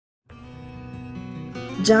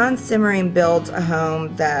John Simmering builds a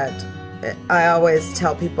home that I always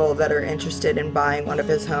tell people that are interested in buying one of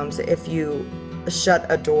his homes, if you shut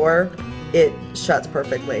a door, it shuts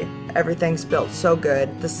perfectly. Everything's built so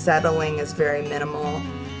good. The settling is very minimal.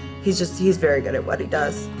 He's very good at what he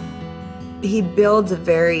does. He builds a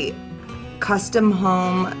very custom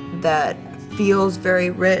home that feels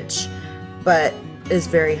very rich, but is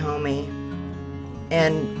very homey,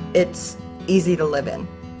 and it's easy to live in.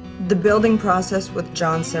 The building process with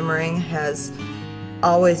John Simmering has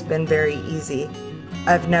always been very easy.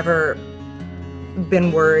 I've never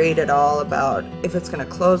been worried at all about if it's going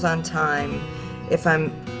to close on time, if I'm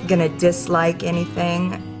going to dislike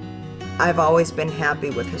anything. I've always been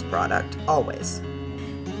happy with his product, always.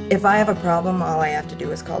 If I have a problem, all I have to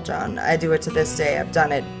do is call John. I do it to this day. I've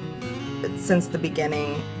done it since the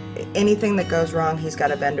beginning. Anything that goes wrong, he's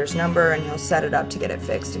got a vendor's number and he'll set it up to get it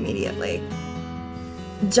fixed immediately.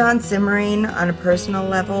 John Simmering, on a personal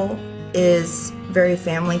level, is very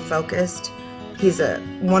family focused. He's a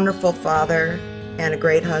wonderful father and a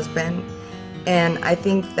great husband, and I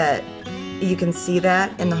think that you can see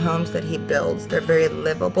that in the homes that he builds. They're very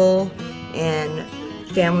livable and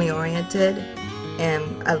family oriented,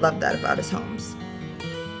 and I love that about his homes.